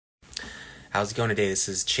How's it going today? This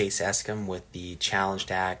is Chace Eskam with the Challenge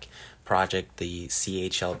DAC project, the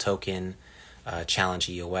CHL token, Challenge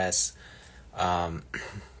EOS. Um,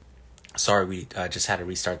 Sorry, we just had to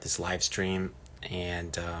restart this live stream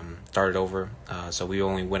and start it over. So we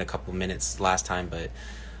only went a couple minutes last time, but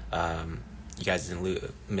you guys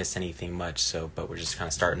didn't miss anything much. So, but we're just kind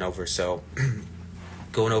of starting over. So,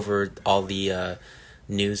 going over all the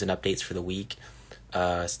news and updates for the week.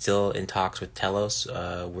 Still in talks with Telos.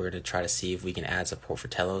 We're going to try to see if we can add support for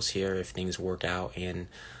Telos here if things work out and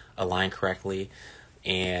align correctly.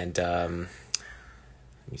 And let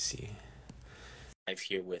me see. I'm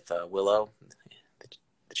here with Willow,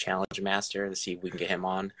 the challenge master, to see if we can get him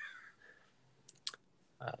on.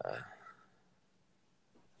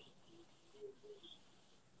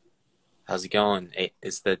 How's it going? Hey,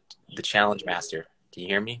 it's the challenge master. Can you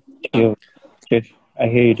hear me? Yo, yes, I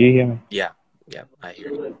hear you. Do you hear me? Yeah, I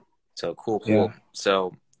hear you. So cool. Yeah.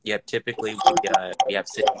 So yeah, typically we have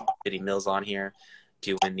City Mills on here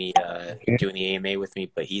doing the Okay. AMA with me,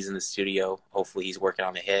 but he's in the studio. Hopefully he's working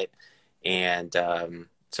on the hit. And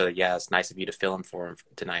so yeah, it's nice of you to fill in for him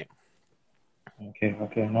tonight. Okay.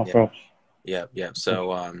 Okay. No Yeah, props. yeah.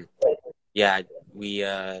 So yeah, we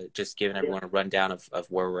just giving everyone a rundown of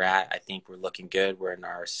where we're at. I think we're looking good. We're in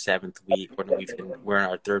our seventh week. We're in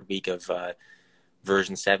our third week of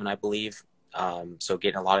version 7, I believe. So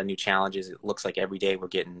getting a lot of new challenges. It looks like every day we're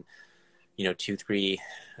getting, 2, 3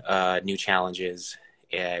 new challenges.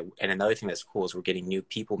 And another thing that's cool is we're getting new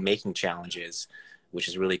people making challenges, which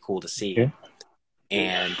is really cool to see. Okay.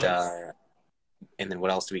 And then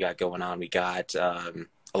what else do we got going on? We got a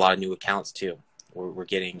lot of new accounts too. We're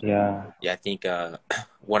getting, Yeah. yeah, I think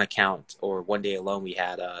one account or one day alone we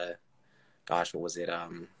had, gosh, what was it?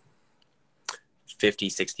 50,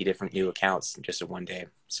 60 different new accounts just in one day.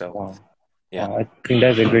 So Wow. yeah. Wow. I think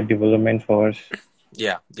that's a great development for us.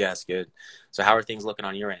 Yeah, it's good. So how are things looking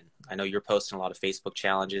on your end? I know you're posting a lot of Facebook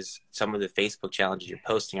challenges. Some of the Facebook challenges you're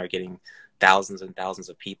posting are getting thousands and thousands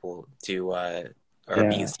of people to are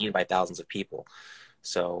being Yeah. seen by thousands of people.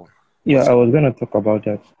 So Yeah. what's I was gonna talk about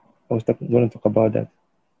that. Gonna talk about that.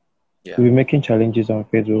 yeah, We're making challenges on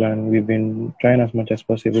Facebook, and we've been trying as much as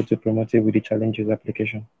possible to promote it with the challenges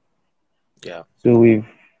application. yeah, So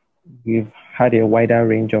we've had a wider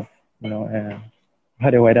range of you know uh,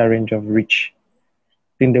 had a wider range of reach.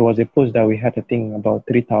 I think there was a post that we had a thing about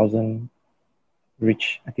 3,000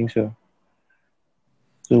 reach. I think so.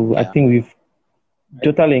 So I yeah. think we've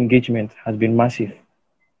total engagement has been massive.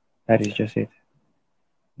 That is just it.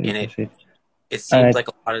 That is And just it. it seems And like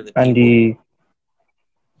a lot of the and people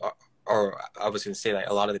the or I was going to say like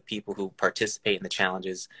a lot of the people who participate in the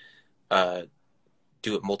challenges uh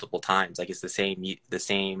do it multiple times. Like it's the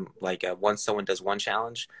same like once someone does one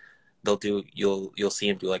challenge, they'll do you'll see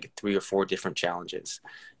them do like 3 or 4 different challenges.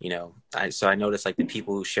 I noticed like the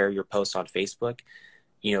people who share your posts on Facebook,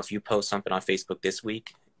 if you post something on Facebook this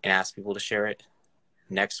week and ask people to share it,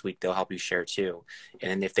 next week they'll help you share too. And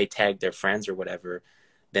then if they tag their friends or whatever,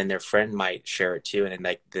 then their friend might share it too. And then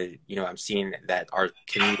like I'm seeing that our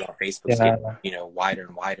community on Facebook's getting, yeah, wider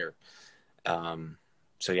and wider.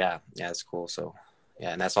 So yeah, it's cool. So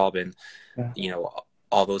yeah, and that's all been, yeah. you know,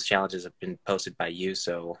 all those challenges have been posted by you.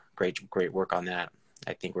 So great work on that.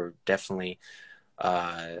 I think we're definitely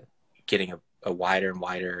uh, getting a wider and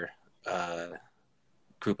wider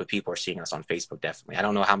group of people are seeing us on Facebook. Definitely. I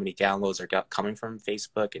don't know how many downloads are coming from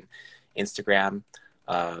Facebook and Instagram.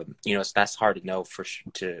 So that's hard to know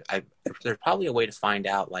there's probably a way to find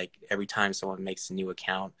out like every time someone makes a new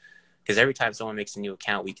account, because every time someone makes a new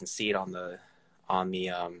account, we can see it on the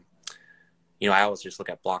I always just look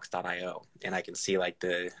at blocks.io and I can see like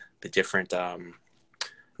the different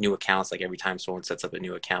new accounts, like every time someone sets up a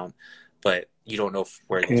new account, but you don't know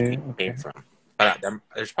where those Okay, people came okay. from. But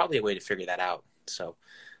there's probably a way to figure that out. So,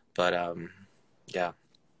 but yeah,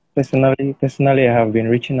 Personally, I have been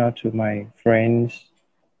reaching out to my friends,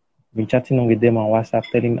 been chatting with them on WhatsApp,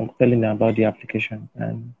 telling them about the application,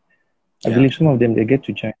 and I yeah, believe some of them they get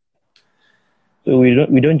to join. So we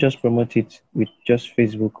don't just promote it with just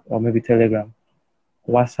Facebook or maybe Telegram,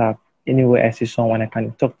 WhatsApp. Anywhere I see someone, I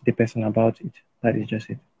can talk to the person about it. That is just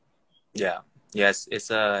it. yeah, yes. It's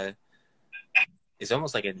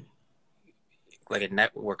almost like a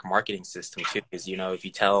network marketing system too, because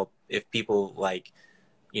if people like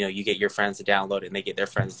you get your friends to download it and they get their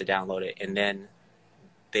friends to download it, and then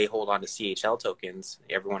they hold on to CHL tokens.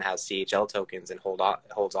 Everyone has CHL tokens and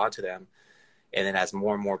holds on to them, and then as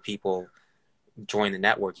more and more people join the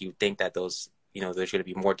network, you think that there's going to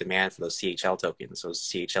be more demand for those CHL tokens. Those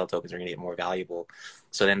CHL tokens are going to get more valuable.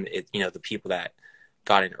 So then the people that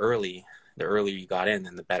got in early, the earlier you got in,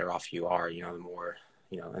 then the better off you are. The more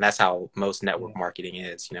and that's how most network Yeah. marketing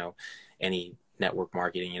is, any network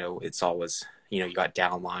marketing, it's always, you got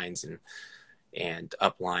downlines and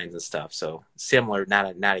uplines and stuff. So similar,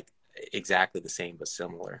 not exactly the same, but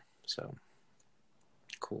similar. So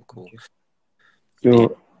cool. Okay. And,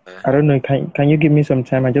 So I don't know. Can you give me some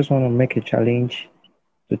time? I just want to make a challenge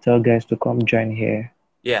to tell guys to come join here,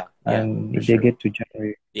 yeah, and for if they sure. get to join,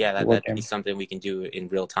 we Yeah, reward that'd be them. something we can do in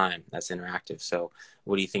real time. That's interactive. So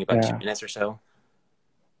what do you think, about two Yeah. minutes or so?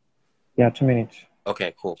 Yeah. 2 minutes.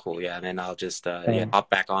 Okay, cool. Yeah, and then I'll just yeah, Um. hop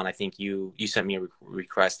back on. I think you sent me a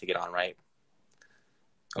request to get on, right?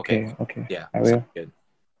 Okay, Okay. Okay. yeah, I sounds will. good.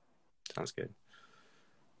 Sounds good.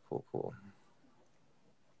 Cool.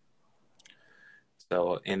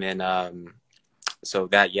 So and then so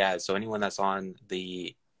that yeah, so anyone that's on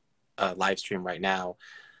the live stream right now,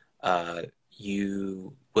 uh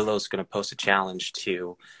Willow's gonna post a challenge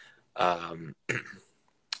to um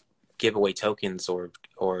give away tokens, or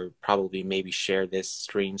probably maybe share this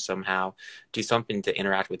stream somehow, do something to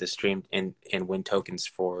interact with the stream and win tokens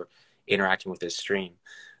for interacting with this stream.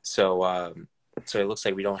 So so it looks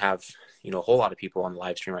like we don't have a whole lot of people on the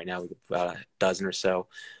live stream right now. We've about a dozen or so.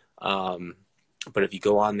 um, but if you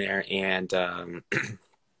go on there and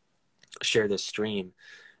share this stream,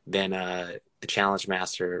 then the challenge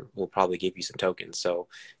master will probably give you some tokens. So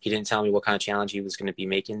he didn't tell me what kind of challenge he was going to be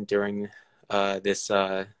making during this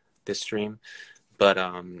stream, but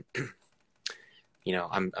I'm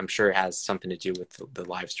sure it has something to do with the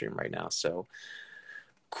live stream right now. So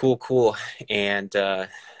cool. And the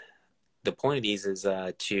point of these is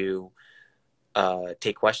to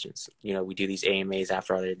take questions. We do these AMAs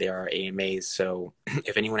after there are AMAs. So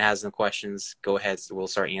if anyone has some questions, go ahead. We'll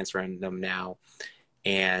start answering them now,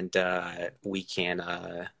 and we can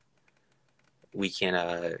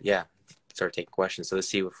yeah, start taking questions. So let's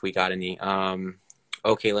see if we got any.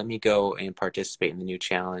 Okay, let me go and participate in the new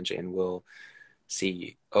challenge, and we'll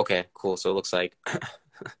see. Okay, cool. So it looks like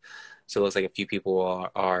a few people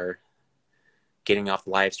are getting off the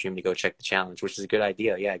live stream to go check the challenge, which is a good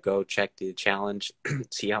idea. Yeah, go check the challenge,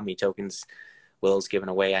 see how many tokens Will's giving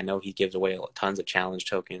away. I know he gives away tons of challenge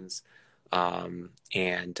tokens. And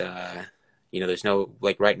there's no,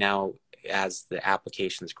 like, right now, as the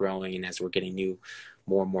application is growing and as we're getting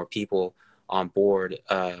more and more people on board,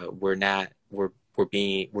 we're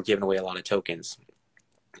giving away a lot of tokens,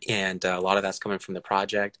 and a lot of that's coming from the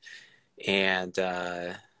project. And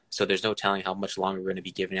so there's no telling how much longer we're going to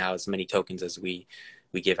be giving out as many tokens as we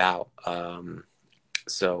give out.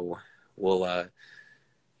 So we'll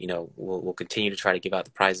we'll continue to try to give out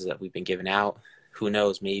the prizes that we've been giving out. Who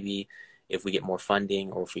knows, maybe if we get more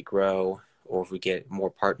funding, or if we grow, or if we get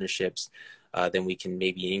more partnerships, then we can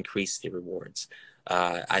maybe increase the rewards.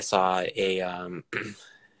 I saw a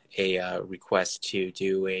request to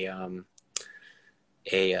do a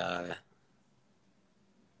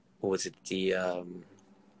what was it, the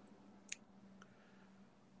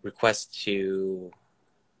request to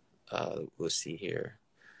let's see here,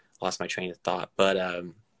 lost my train of thought. But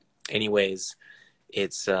anyways,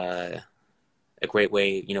 it's a great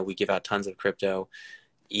way. We give out tons of crypto,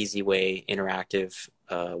 easy way, interactive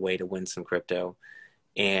way to win some crypto.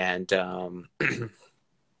 And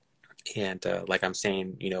like I'm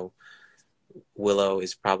saying, Willow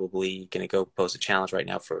is probably going to go post a challenge right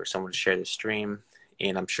now for someone to share the stream,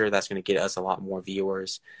 and I'm sure that's going to get us a lot more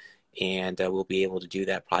viewers, and we'll be able to do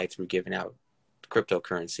that probably through giving out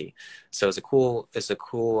cryptocurrency. So it's a cool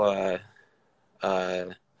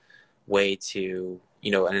way to,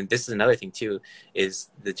 and this is another thing too, is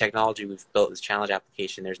the technology we've built, this challenge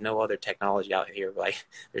application. There's no other technology out here. Like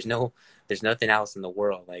there's nothing else in the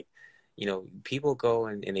world. Like, people go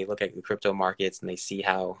and they look at the crypto markets and they see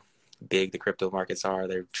how big the crypto markets are.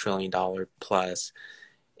 They're $1 trillion plus,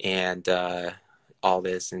 and all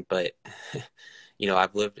this. But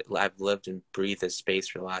I've lived and breathed this space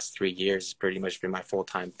for the last 3 years. It's pretty much been my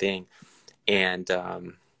full-time thing. And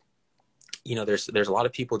there's a lot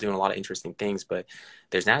of people doing a lot of interesting things, but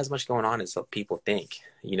there's not as much going on as people think.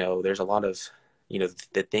 There's a lot of,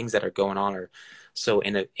 the things that are going on are so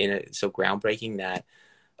so groundbreaking that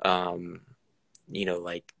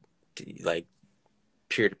like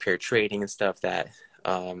peer-to-peer trading and stuff, that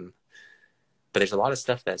but there's a lot of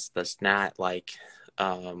stuff that's not like,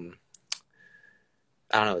 I don't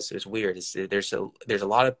know, it's weird. There's a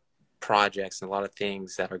lot of projects and a lot of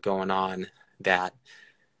things that are going on that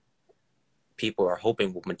people are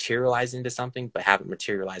hoping will materialize into something, but haven't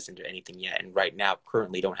materialized into anything yet. And right now,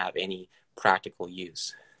 currently, don't have any practical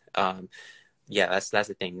use. Yeah, that's the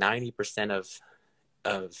thing. 90%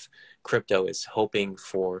 of crypto is hoping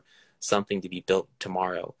for something to be built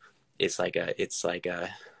tomorrow. It's like a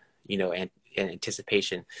and in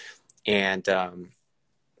anticipation. And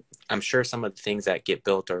I'm sure some of the things that get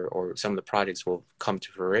built or some of the projects will come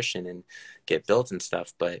to fruition and get built and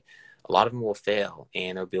stuff, but a lot of them will fail,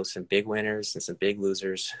 and there'll be some big winners and some big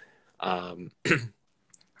losers.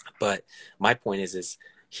 But my point is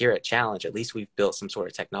here at Challenge, at least we've built some sort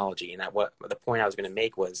of technology. And what the point I was going to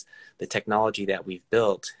make was the technology that we've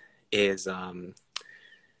built is,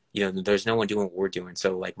 there's no one doing what we're doing.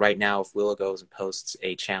 So like right now, if Willow goes and posts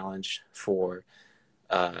a challenge for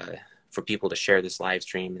people to share this live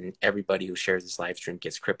stream, and everybody who shares this live stream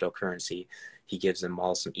gets cryptocurrency, he gives them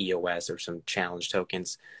all some EOS or some challenge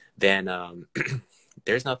tokens, then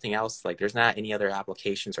there's nothing else. Like there's not any other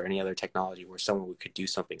applications or any other technology where someone could do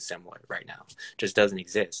something similar right now. It just doesn't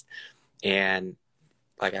exist. And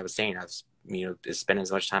like I was saying, I've spent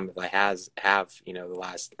as much time as I have the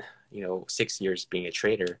last 6 years being a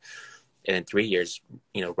trader, and then 3 years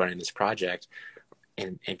running this project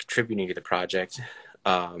and contributing to the project.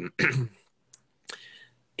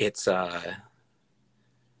 It's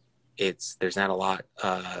there's not a lot.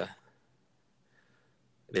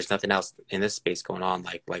 There's nothing else in this space going on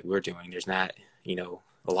like we're doing. There's not,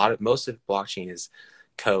 most of blockchain is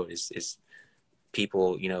code, is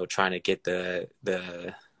people, trying to get the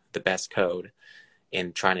best code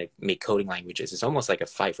and trying to make coding languages. It's almost like a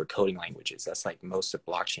fight for coding languages. That's like most of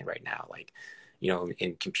blockchain right now. Like,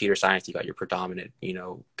 in computer science, you got your predominant,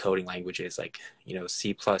 coding languages like,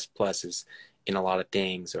 C++ is in a lot of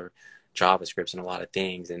things, or JavaScript's in a lot of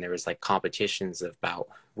things. And there was like competitions about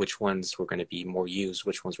which ones were going to be more used,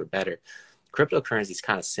 which ones were better. Cryptocurrency is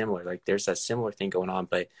kind of similar. Like there's a similar thing going on,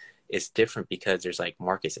 but it's different because there's like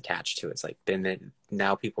markets attached to it. It's like then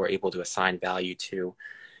now people are able to assign value to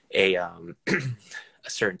a a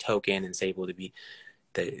certain token, and it's able to be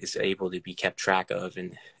kept track of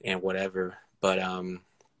and whatever. But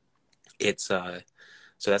it's so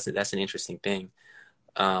that's an interesting thing.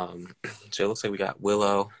 So it looks like we got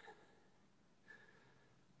Willow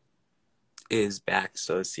is back,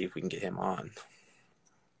 so let's see if we can get him on.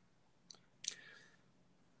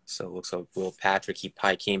 So it looks like Willspatrick, he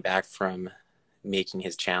probably came back from making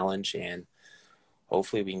his challenge, and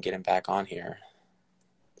hopefully we can get him back on here.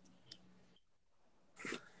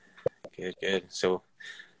 Good. So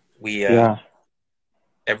we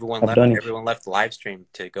everyone left the live stream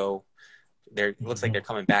to go. There looks like they're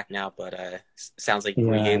coming back now, but sounds like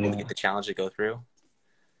were you able to get the challenge to go through?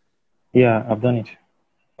 Yeah, I've done it.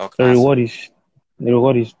 Okay, the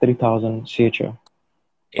reward is 3,000 CHL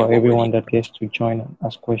for everyone that gets to join and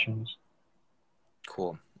ask questions.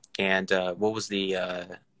 Cool. And what was the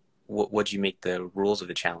what'd you make the rules of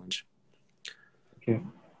the challenge? Okay,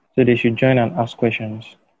 so they should join and ask questions.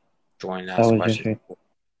 Join and ask questions.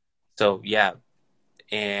 So yeah,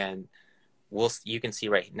 and you can see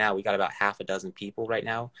right now we got about half a dozen people right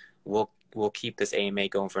now. We'll keep this AMA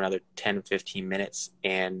going for another 10, 15 minutes.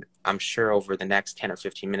 And I'm sure over the next 10 or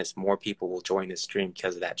 15 minutes, more people will join this stream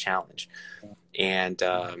because of that challenge. And,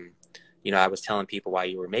 I was telling people while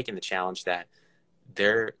you were making the challenge that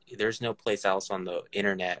there's no place else on the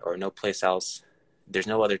internet, or no place else. There's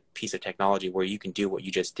no other piece of technology where you can do what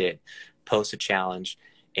you just did, post a challenge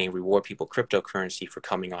and reward people cryptocurrency for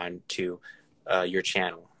coming on to your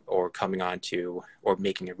channel, or coming on to, or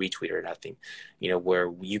making a retweet or nothing,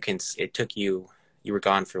 where it took you were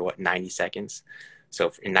gone for 90 seconds.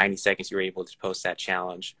 So in 90 seconds, you were able to post that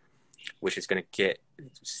challenge, which is going to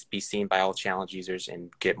be seen by all challenge users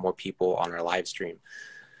and get more people on our live stream.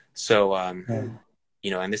 So, and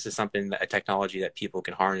this is a technology that people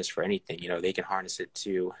can harness for anything. They can harness it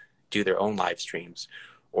to do their own live streams,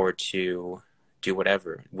 or to do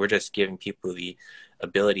whatever. We're just giving people the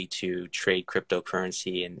ability to trade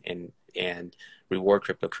cryptocurrency and reward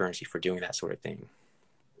cryptocurrency for doing that sort of thing.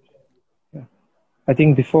 Yeah. I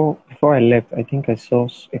think before I left, I think I saw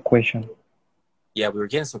a question. Yeah, we were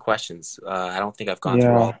getting some questions. I don't think I've gone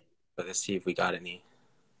through all, but let's see if we got any.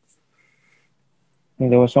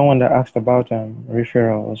 There was someone that asked about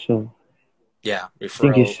referral also. Yeah, referral.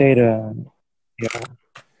 I think he said,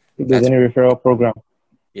 if there's any referral program.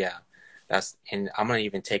 Yeah, and I'm gonna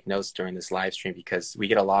even take notes during this live stream, because we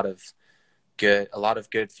get a lot of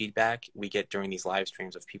good feedback we get during these live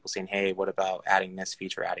streams of people saying, hey, what about adding this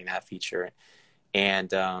feature, adding that feature?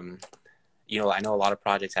 And I know a lot of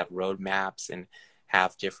projects have roadmaps and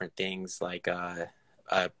have different things like a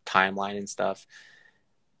timeline and stuff.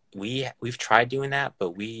 We've tried doing that,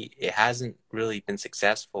 but it hasn't really been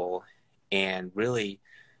successful. And really,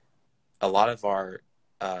 a lot of our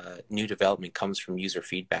new development comes from user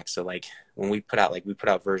feedback. So like when we put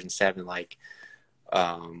out version 7, what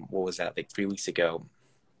was that, like 3 weeks ago?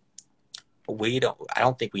 I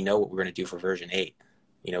don't think we know what we're going to do for version 8.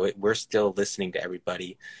 We're still listening to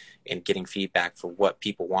everybody and getting feedback for what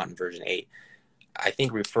people want in version 8. I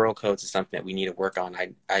think referral codes is something that we need to work on.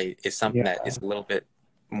 It's something that Yeah, is a little bit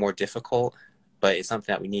more difficult, but it's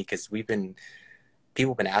something that we need because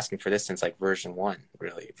people have been asking for this since like version 1,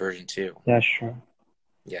 really, version 2. yeah, sure.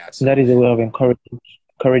 Yeah. That So is a way of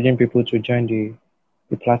encouraging people to join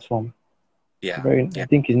the platform. yeah, Very, I yeah,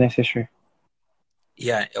 think it's necessary.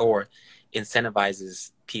 yeah. Or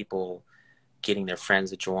incentivizes people getting their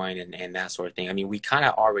friends to join and that sort of thing. I mean, we kind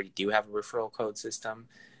of already do have a referral code system.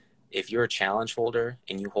 If you're a challenge holder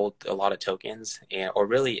and you hold a lot of tokens, or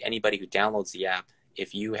really anybody who downloads the app,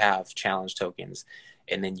 if you have challenge tokens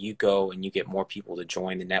and then you go and you get more people to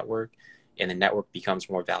join the network and the network becomes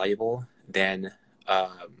more valuable,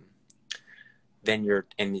 um, then your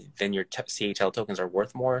CHL tokens are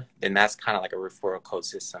worth more. Then that's kind of like a referral code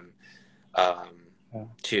system Yeah,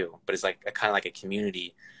 too, but it's like a kind of like a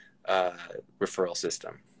community uh, referral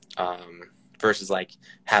system, versus like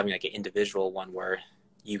having like an individual one where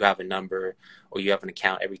you have a number or you have an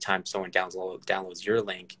account every time someone downloads your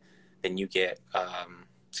link, then you get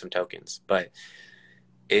some tokens. But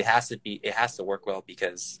it has to work well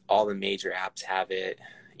because all the major apps have it.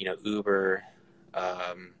 Uber,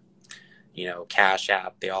 um, Cash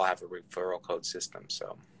App, they all have a referral code system.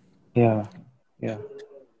 So yeah, yeah. yeah.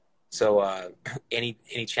 So any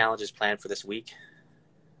challenges planned for this week?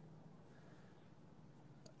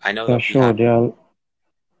 I know Yeah, that we have.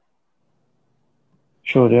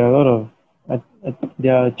 sure. There are a lot of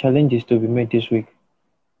there are challenges to be made this week.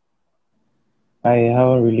 I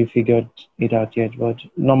haven't really figured it out yet, but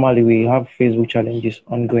normally we have Facebook challenges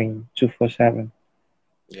ongoing 247.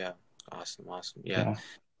 Yeah, awesome. Yeah, Yeah,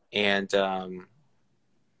 and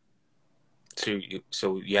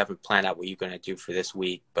so you haven't planned out what you're going to do for this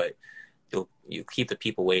week, but you keep the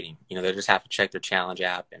people waiting. They just have to check their challenge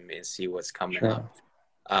app and see what's coming up.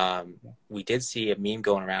 sure. We did see a meme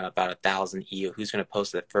going around about 1,000 EO. Who's going to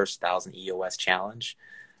post the first 1,000 EOS challenge?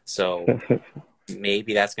 So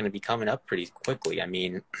maybe that's going to be coming up pretty quickly. I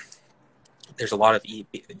mean, there's a lot of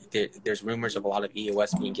there's rumors of a lot of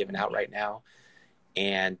EOS being given out right now,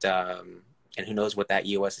 and who knows what that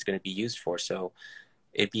EOS is going to be used for. So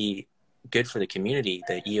it'd be good for the community,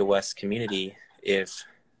 the EOS community, if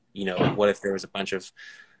what if there was a bunch of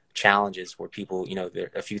challenges where people,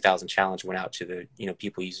 a few thousand challenge went out to the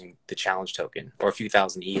people using the challenge token, or a few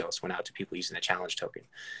thousand EOS went out to people using the challenge token.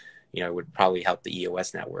 It would probably help the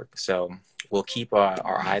EOS network. So we'll keep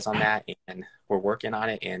our eyes on that, and we're working on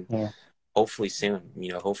it, and Yeah, hopefully soon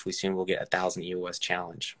we'll get 1,000 EOS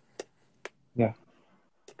challenge. yeah.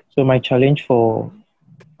 So my challenge for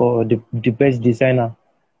the best designer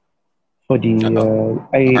for the Oh,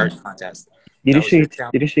 I art contest. did you That was see your it?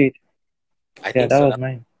 Did you challenge? see it? I Yeah, think that so. was That,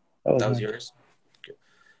 mine. That was that was mine. yours.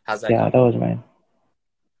 How's that Yeah, go? that was mine.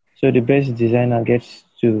 So the best designer gets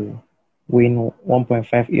to win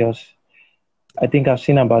 1.5 years. I think I've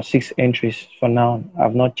seen about 6 entries for now.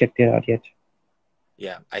 I've not checked it out yet.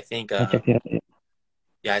 Yeah, I think Not checked it out yet.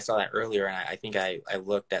 yeah, I saw that earlier, and I think I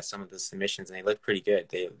looked at some of the submissions, and they look pretty good.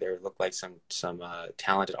 They look like some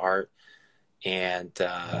talented art, and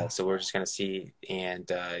Yeah, so we're just gonna see, and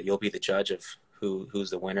you'll be the judge of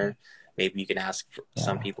who's the winner. Maybe you can ask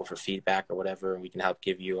some yeah, people for feedback or whatever, and we can help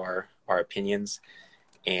give you our opinions.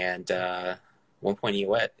 And 1 point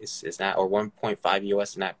EOS is not, or 1.5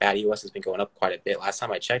 EOS is not bad. EOS has been going up quite a bit. Last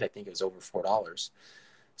time I checked, I think it was over $4. yeah.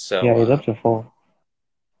 So It's up to 4.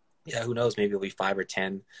 yeah, who knows? Maybe it'll be 5 or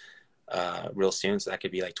 10 real soon. So that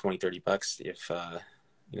could be like 20, $30 if the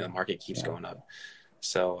Yeah, market keeps yeah. going up.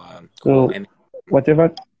 So cool. So And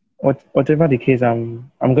whatever, whatever the case,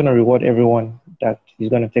 I'm gonna reward everyone that is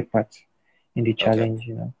gonna take part in the okay, challenge.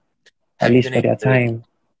 At have you least been for able their to time.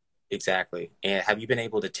 exactly? And have you been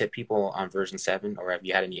able to tip people on version 7, or have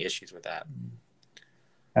you had any issues with that?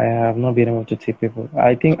 I have not been able to tip people.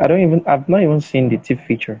 I think I've not even seen the tip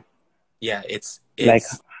feature. Yeah, it's Like,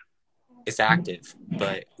 it's it's active,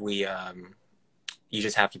 but you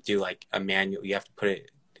just have to do like a manual. You have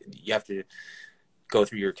to go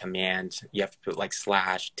through your command. You have to put like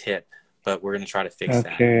 /tip, but we're gonna try to fix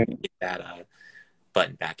that okay, and get that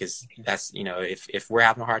button back. Because that's if we're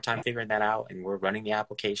having a hard time figuring that out and we're running the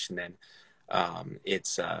application, then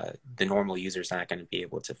it's the normal user's not going to be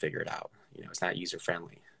able to figure it out. It's not user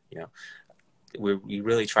friendly. You know, we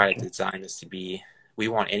really try to okay, design this to be. We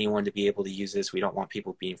want anyone to be able to use this. We don't want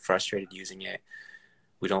people being frustrated using it.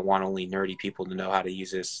 We don't want only nerdy people to know how to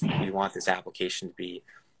use this. We want this application to be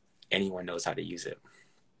anyone knows how to use it,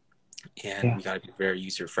 and yeah. we got to be very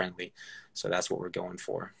user friendly. So that's what we're going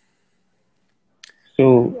for.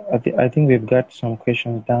 So I think we've got some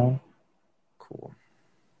questions down. Cool.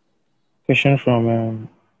 Question from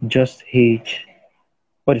Just H.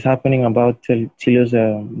 What is happening about Telos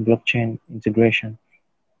blockchain integration?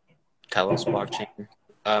 Telos blockchain.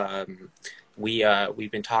 Um,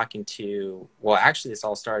 we've been talking to. Well, actually, this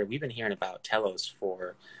all started. We've been hearing about Telos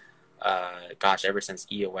for gosh, ever since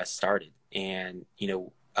EOS started. And,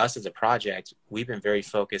 us as a project, we've been very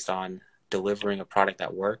focused on delivering a product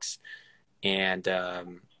that works. And,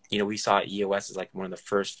 we saw EOS as like one of the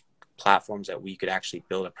first platforms that we could actually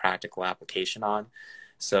build a practical application on.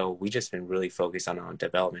 So we just been really focused on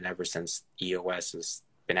development ever since EOS has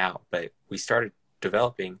been out. But we started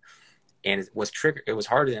developing, and it was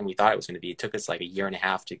harder than we thought it was going to be. It took us like a year and a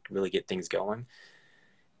half to really get things going.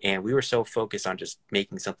 And we were so focused on just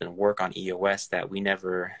making something work on EOS that we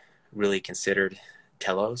never really considered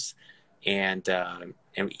Telos. And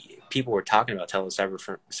people were talking about Telos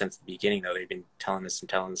since the beginning, though. They've been telling us,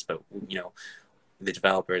 but, the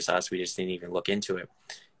developers, us, we just didn't even look into it.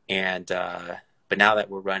 And, but now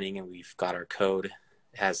that we're running and we've got our code,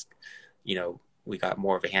 we got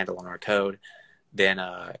more of a handle on our code, then,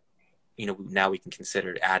 now we can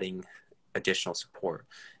consider adding additional support.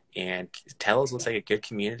 And Telos looks like a good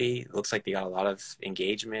community. It looks like they got a lot of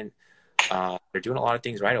engagement. They're doing a lot of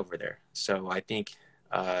things right over there. So I think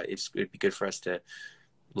it'd be good for us to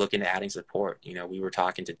look into adding support. We were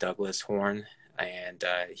talking to Douglas Horn, and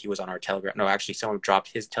he was on our Telegram. No, actually, someone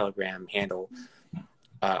dropped his Telegram handle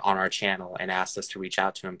on our channel and asked us to reach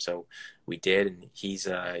out to him. So we did, and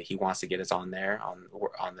he wants to get us on there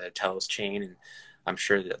on the Telos chain, and I'm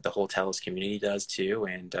sure that the whole Telos community does too.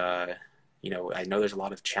 And I know there's a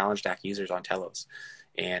lot of challenge DAC users on Telos,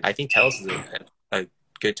 and I think Telos is a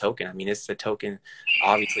good token. I mean, it's a token.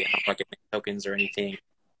 Obviously, I don't recommend tokens or anything.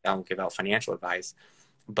 I don't give out financial advice,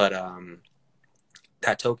 but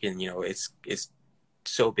that token, it's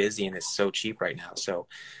so busy and it's so cheap right now. So,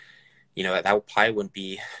 that probably wouldn't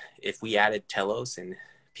be if we added Telos and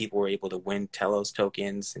people were able to win Telos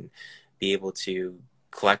tokens and be able to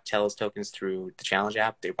collect Telos tokens through the challenge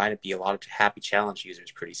app. There might be a lot of happy challenge users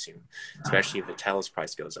pretty soon, especially if the Telos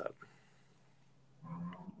price goes up.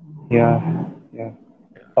 Yeah.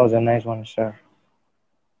 That was a nice one, sir.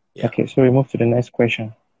 Yeah. Okay, so we move to the next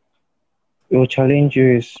question. Will challenge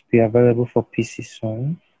US be available for PC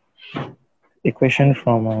soon? A question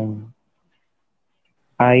from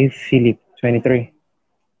Philip 23.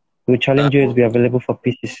 Will challenge US be available for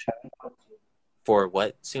PC soon? For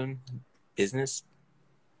what soon? Business?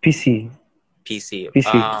 PC.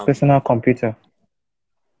 Personal computer.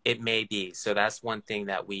 It may be. So that's one thing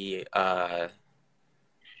that we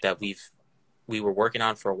were working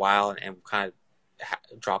on for a while and kind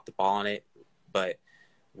of dropped the ball on it, but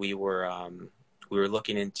we were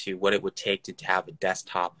looking into what it would take to have a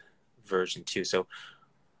desktop version too. So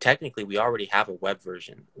technically we already have a web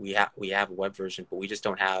version. We have a web version, but we just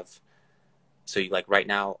don't have. So like right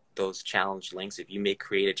now, those challenge links, if you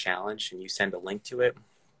create a challenge and you send a link to it,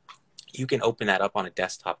 you can open that up on a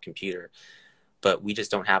desktop computer, but we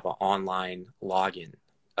just don't have an online login.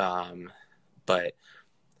 But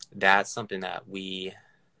that's something that we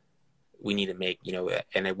need to make,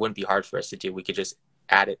 and it wouldn't be hard for us to do. We could just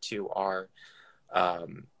add it to our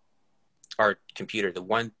computer. The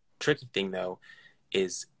one tricky thing though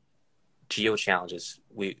is geo challenges.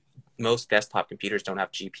 Most desktop computers don't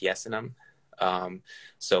have GPS in them.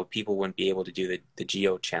 So people wouldn't be able to do the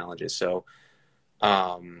geo challenges. So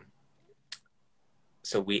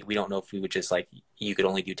we don't know if we would just you could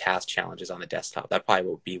only do task challenges on the desktop. That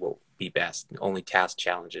probably would be best. Only task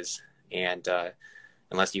challenges. And,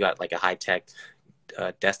 unless you got like a high tech,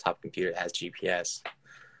 desktop computer that has GPS.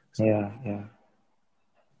 So. Yeah.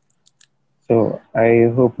 So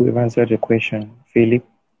I hope we've answered the question, Philip.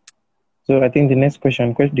 So I think the next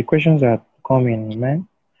question, the questions are coming, man.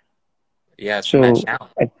 Yeah. So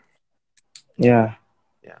yeah.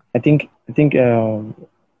 I think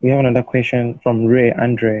we have another question from Ray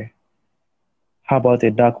Andre. How about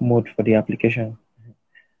a dark mode for the application?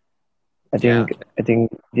 I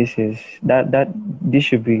think this is this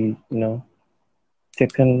should be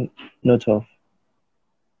taken note of.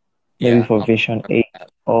 Maybe for version 8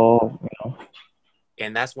 or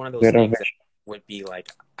And that's one of those things that would be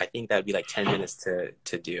I think that would be 10 minutes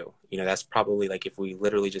to do. That's probably if we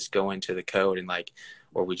literally just go into the code and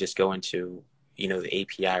or we just go into the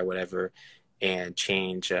API or whatever and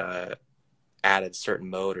change add a certain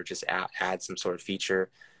mode or just add some sort of feature.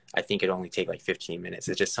 I think it'd only take 15 minutes.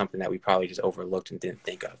 It's just something that we probably just overlooked and didn't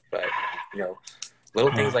think of. But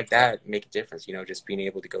little things like that make a difference. Just being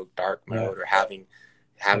able to go dark mode or having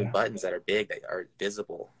buttons that are big, that are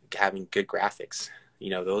visible, having good graphics.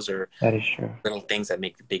 Those are little things that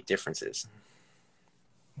make big differences.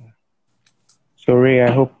 So Ray,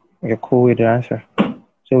 I hope You're cool with the answer.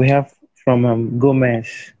 So we have from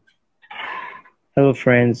Gomez. Hello,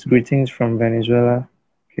 friends. Greetings from Venezuela.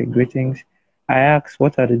 Okay, greetings. I asked,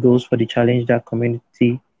 what are the goals for the Challenge That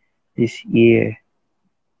community this year?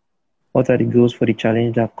 What are the goals for the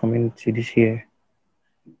Challenge That community this year?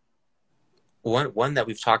 One that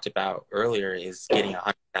we've talked about earlier is getting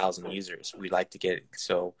 100,000 users. We'd like to get,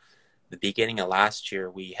 so the beginning of last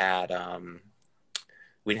year we had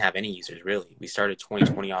we didn't have any users really. We started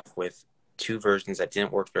 2020 off with 2 versions that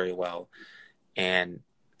didn't work very well, and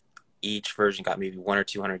each version got maybe 100 or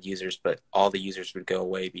 200 users, but all the users would go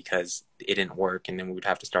away because it didn't work, and then we would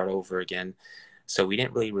have to start over again. So we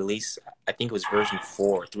didn't really release, I think it was version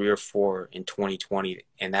 4, 3 or 4 in 2020,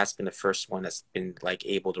 and that's been the first one that's been like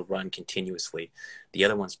able to run continuously. The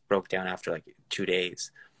other ones broke down after like 2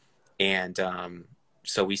 days. And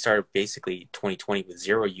so we started basically 2020 with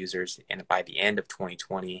 0 users, and by the end of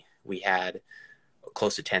 2020, we had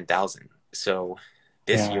close to 10,000. So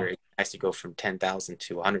this Yeah. year it has to go from 10,000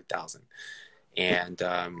 to 100,000, and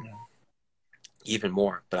even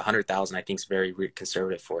more. But 100,000, I think, is very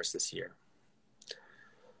conservative for us this year.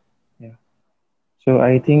 Yeah. So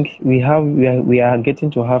I think we are getting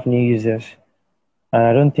to have new users, and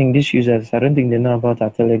I don't think these users, I don't think they know about our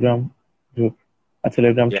Telegram group, our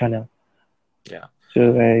Telegram Yeah, channel. yeah,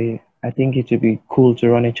 So I think it would be cool to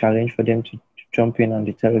run a challenge for them to jump in on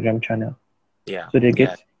the Telegram channel, yeah, so they yeah.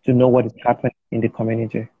 get to know what is happening in the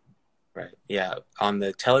community. Right. Yeah. On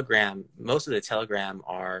the Telegram, most of the Telegram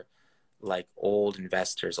are like old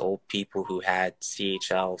investors, old people who had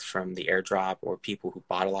CHL from the airdrop, or people who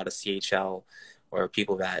bought a lot of CHL, or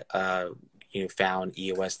people that found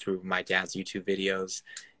EOS through my dad's YouTube videos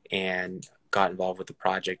and got involved with the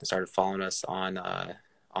project and started following us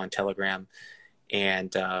on Telegram.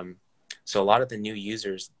 And so a lot of the new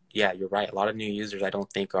users, yeah, you're right. A lot of new users I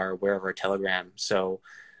don't think are aware of our Telegram. So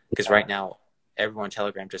because right now everyone on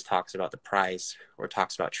Telegram just talks about the price or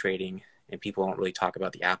talks about trading, and people don't really talk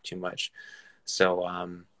about the app too much. So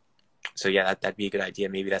so yeah, that'd be a good idea.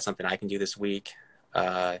 Maybe that's something I can do this week,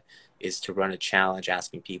 is to run a challenge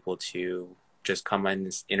asking people to just come in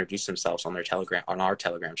and introduce themselves on our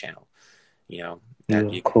Telegram channel. That'd Yeah,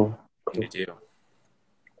 be a good cool, thing cool. to do.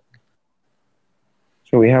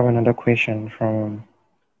 So we have another question from,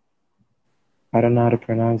 I don't know how to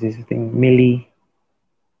pronounce this thing, Millie.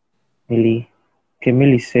 Okay,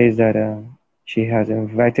 Millie says that she has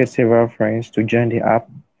invited several friends to join the app,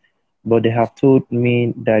 but they have told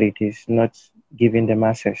me that it is not giving them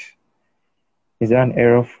access. Is there an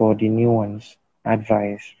error for the new ones?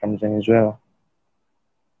 Advice from Venezuela.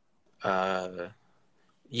 Uh,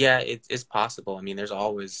 yeah, it's possible. I mean, there's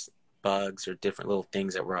always bugs or different little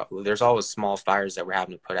things there's always small fires that we're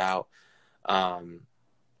having to put out. Um,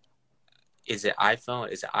 is it iPhone?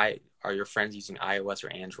 Are your friends using iOS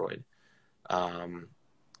or Android? Um,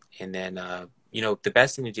 and then, the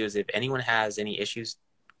best thing to do is if anyone has any issues,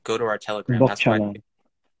 go to our Telegram. Bug That's why, channel.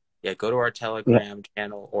 yeah, go to our Yeah, Telegram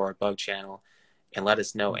channel or our bug channel and let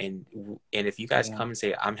us know. And if you guys yeah, come and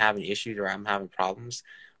say, I'm having issues or I'm having problems,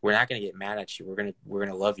 we're not going to get mad at you. We're going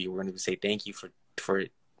to love you. We're going to say thank you for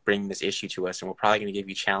bringing this issue to us. And we're probably going to give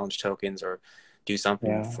you challenge tokens or do something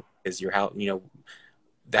yeah, because your help,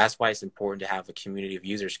 that's why it's important to have a community of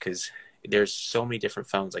users, because there's so many different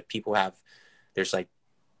phones. Like there's like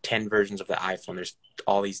 10 versions of the iPhone. There's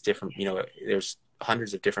all these different, there's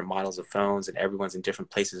hundreds of different models of phones, and everyone's in different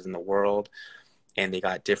places in the world, and they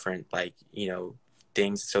got different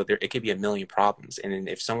things. So it could be a million problems. And then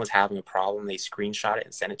if someone's having a problem, they screenshot it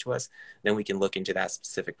and send it to us, then we can look into that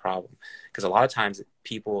specific problem. Because a lot of times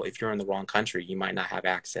people, if you're in the wrong country, you might not have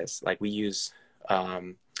access. Like we use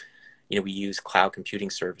cloud computing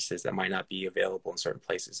services that might not be available in certain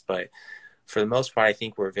places. But for the most part, I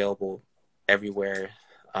think we're available everywhere.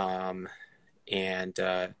 And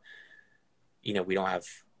we don't have,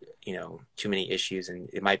 too many issues, and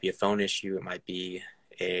it might be a phone issue. It might be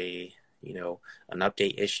an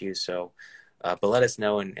update issue. So, but let us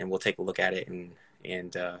know, and we'll take a look at it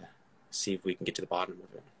and see if we can get to the bottom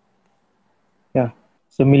of it. yeah.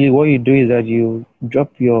 So Millie, what you do is that you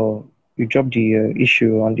drop the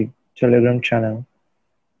issue on the Telegram channel,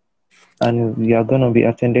 and you are gonna be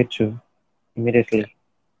attended to Yeah. immediately.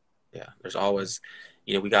 Yeah. There's always,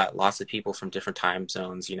 we got lots of people from different time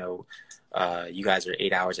zones. You guys are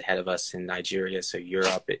 8 hours ahead of us in Nigeria, so you're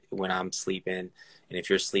up when I'm sleeping, and if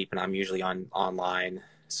you're sleeping, I'm usually online.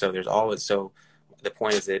 So the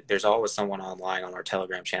point is that there's always someone online on our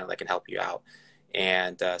Telegram channel that can help you out,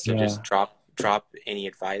 and so just Yeah, drop any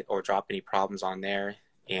advice or drop any problems on there,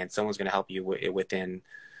 and someone's going to help you within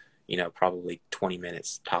probably 20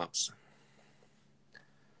 minutes tops.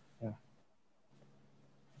 yeah.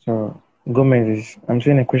 So Gomez is, I'm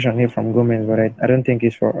seeing a question here from Gomez, but I don't think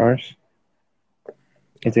it's for us.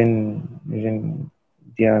 It's in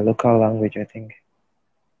their local language, I think.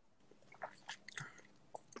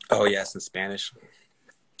 Oh yes, in Spanish.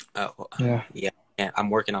 Oh Yeah. yeah, and I'm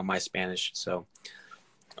working on my Spanish, so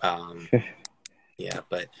um, yeah,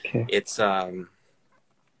 but Okay. it's yeah,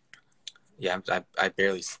 I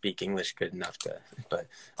barely speak English good enough to, but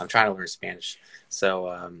I'm trying to learn Spanish.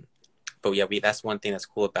 So but yeah, that's one thing that's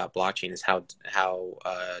cool about blockchain is how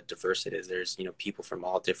diverse it is. There's people from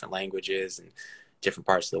all different languages and different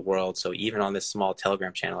parts of the world. So even on this small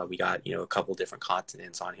Telegram channel, we got a couple different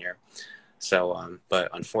continents on here. So but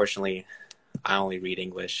unfortunately, I only read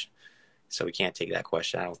English, so we can't take that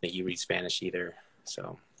question. I don't think you read Spanish either.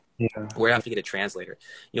 So Yeah. we're gonna have to get a translator.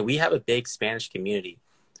 We have a big Spanish community.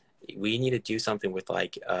 We need to do something with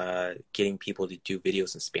like getting people to do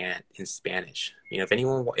videos in Spanish. If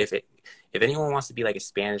anyone wants to be like a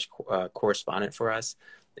Spanish correspondent for us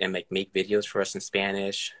and like make videos for us in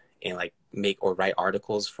Spanish and like make or write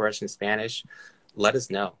articles for us in Spanish, let us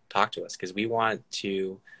know. Talk to us because we want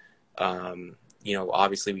to.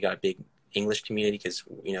 Obviously we got a big English community because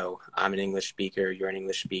I'm an English speaker, you're an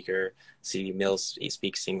English speaker, CD Mills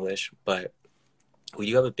speaks English, but we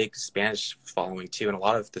do have a big Spanish following too, and a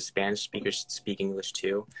lot of the Spanish speakers speak English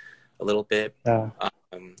too, a little bit. Yeah.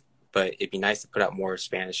 But it'd be nice to put out more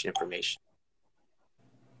Spanish information.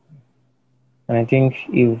 And I think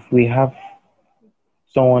if we have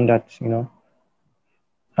someone that,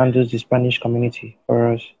 handles the Spanish community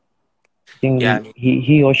for us, I think Yeah, I we, mean,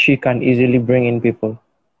 he or she can easily bring in people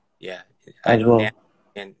yeah, I as know well.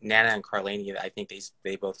 Nana and Carlania. I think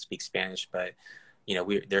they both speak Spanish, but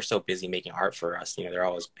they're so busy making art for us. They're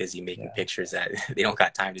always busy making Yeah. pictures that they don't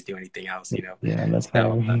got time to do anything else. Yeah, no So.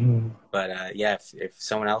 time. But yeah, if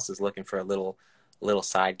someone else is looking for a little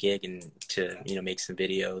side gig and to make some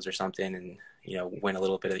videos or something and win a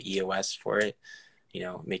little bit of EOS for it,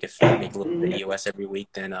 make a little bit of EOS every week,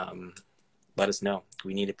 then let us know.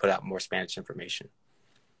 We need to put out more Spanish information.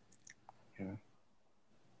 Yeah.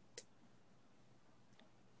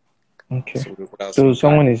 Okay. So what else So we got?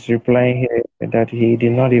 someone is replying here that he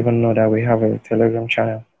did not even know that we have a Telegram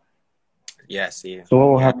channel. Yeah, see, So what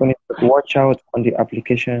will yeah, happen is watch out on the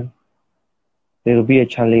application. There will be a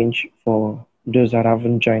challenge for those that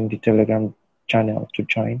haven't joined the Telegram channel to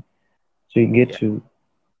join. So you get yeah, to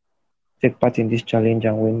take part in this challenge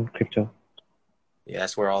and win crypto. yeah.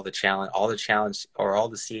 That's where all the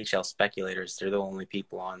CHL speculators. They're the only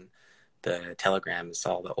people on the Telegram. It's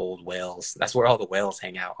all the old whales. That's where all the whales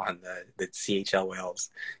hang out on the CHL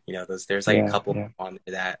whales. There's like a Yeah, couple yeah, on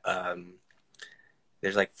there that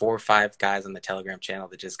there's like 4 or 5 guys on the Telegram channel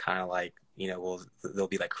that just kind of like they'll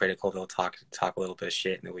be like critical. They'll talk a little bit of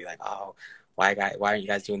shit and they'll be like, oh, why aren't you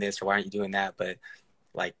guys doing this or why aren't you doing that? But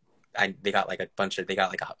like they got like they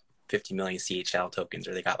got like 50 million CHL tokens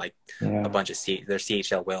or they got like a yeah. bunch of they're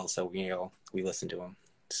CHL whales, so we listen to them.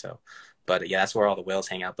 So, but yeah, that's where all the whales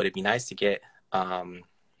hang out. But it'd be nice to get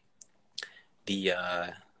the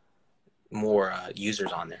more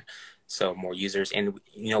users on there. So more users, and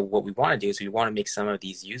what we want to do is we want to make some of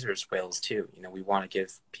these users whales too. We want to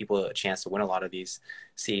give people a chance to win a lot of these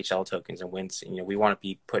CHL tokens and wins. We want to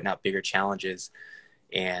be putting out bigger challenges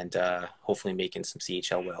and hopefully making some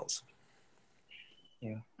CHL whales.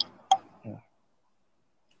 Yeah, yeah.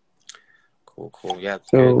 Cool. Yeah,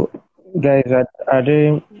 good. So, guys, are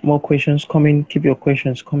there more questions coming? Keep your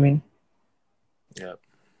questions coming. Yeah.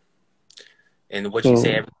 And what you say, So,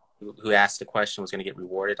 everyone who asked the question was going to get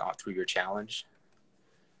rewarded through your challenge.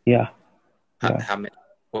 yeah, How, yeah. how many?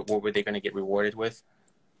 What were they going to get rewarded with?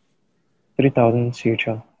 3,000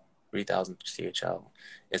 CHL. 3,000 CHL.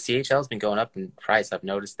 Yeah, CHL has been going up in price. I've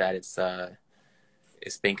noticed that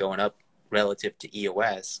it's been going up relative to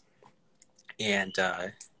EOS, and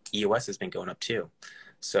EOS has been going up too.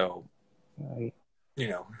 So you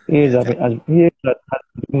know, He has been doing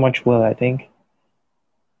much well, I think.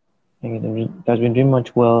 It has been doing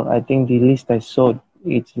much well. I think the list I saw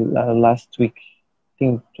it last week, I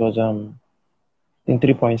think it was I think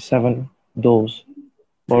 3.7 those.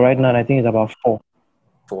 But three right point now I think it's about 4.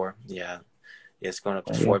 4. Yeah, it's going up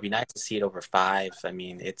to Yeah. 4. It'd be nice to see it over 5. I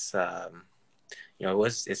mean, it's been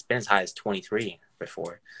as high as 23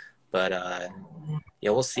 before, but yeah,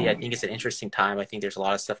 we'll see. I think it's an interesting time. I think there's a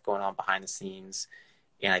lot of stuff going on behind the scenes,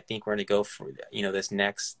 and I think we're going to go for this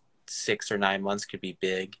next 6 or 9 months could be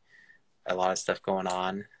big. A lot of stuff going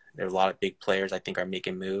on. There's a lot of big players I think are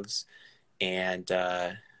making moves, and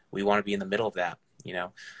we want to be in the middle of that.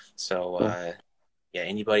 So yeah,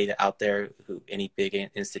 anybody out there any big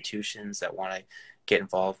institutions that want to get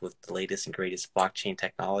involved with the latest and greatest blockchain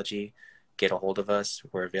technology get a hold of us.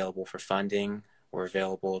 We're available for funding. We're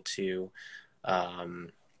available um,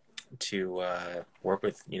 to work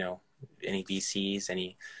with, you know, any VCs,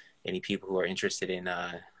 any people who are interested in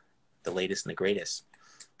the latest and the greatest.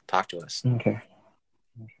 Talk to us. Okay.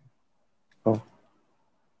 Oh.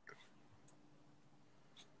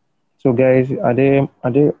 So guys, are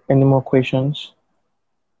there any more questions?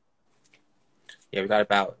 Yeah,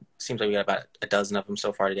 seems like we got about a dozen of them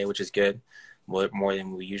so far today, which is good. More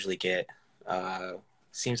than we usually get.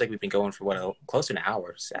 Seems like we've been going for close to an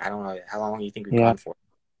hour. So I don't know how long you think we've Yeah, gone for.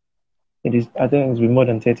 it is. I think it's been more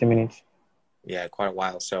than 30 minutes. Yeah, quite a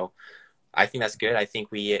while. So I think that's good. I think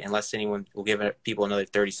unless anyone, we'll give people another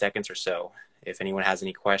 30 seconds or so. If anyone has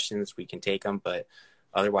any questions, we can take them. But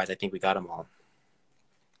otherwise, I think we got them all.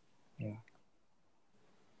 Yeah.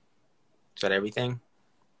 Is that everything?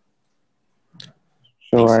 I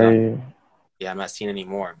So think so. I, Yeah, I'm not seeing any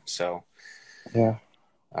more. So, yeah,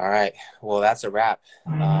 all right. Well, that's a wrap.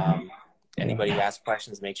 Anybody who yeah, asks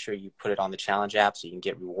questions, make sure you put it on the challenge app so you can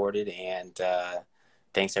get rewarded. And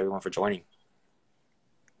thanks everyone for joining.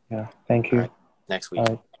 yeah. Thank All you. right. Next All week.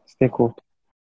 right. Stay cool.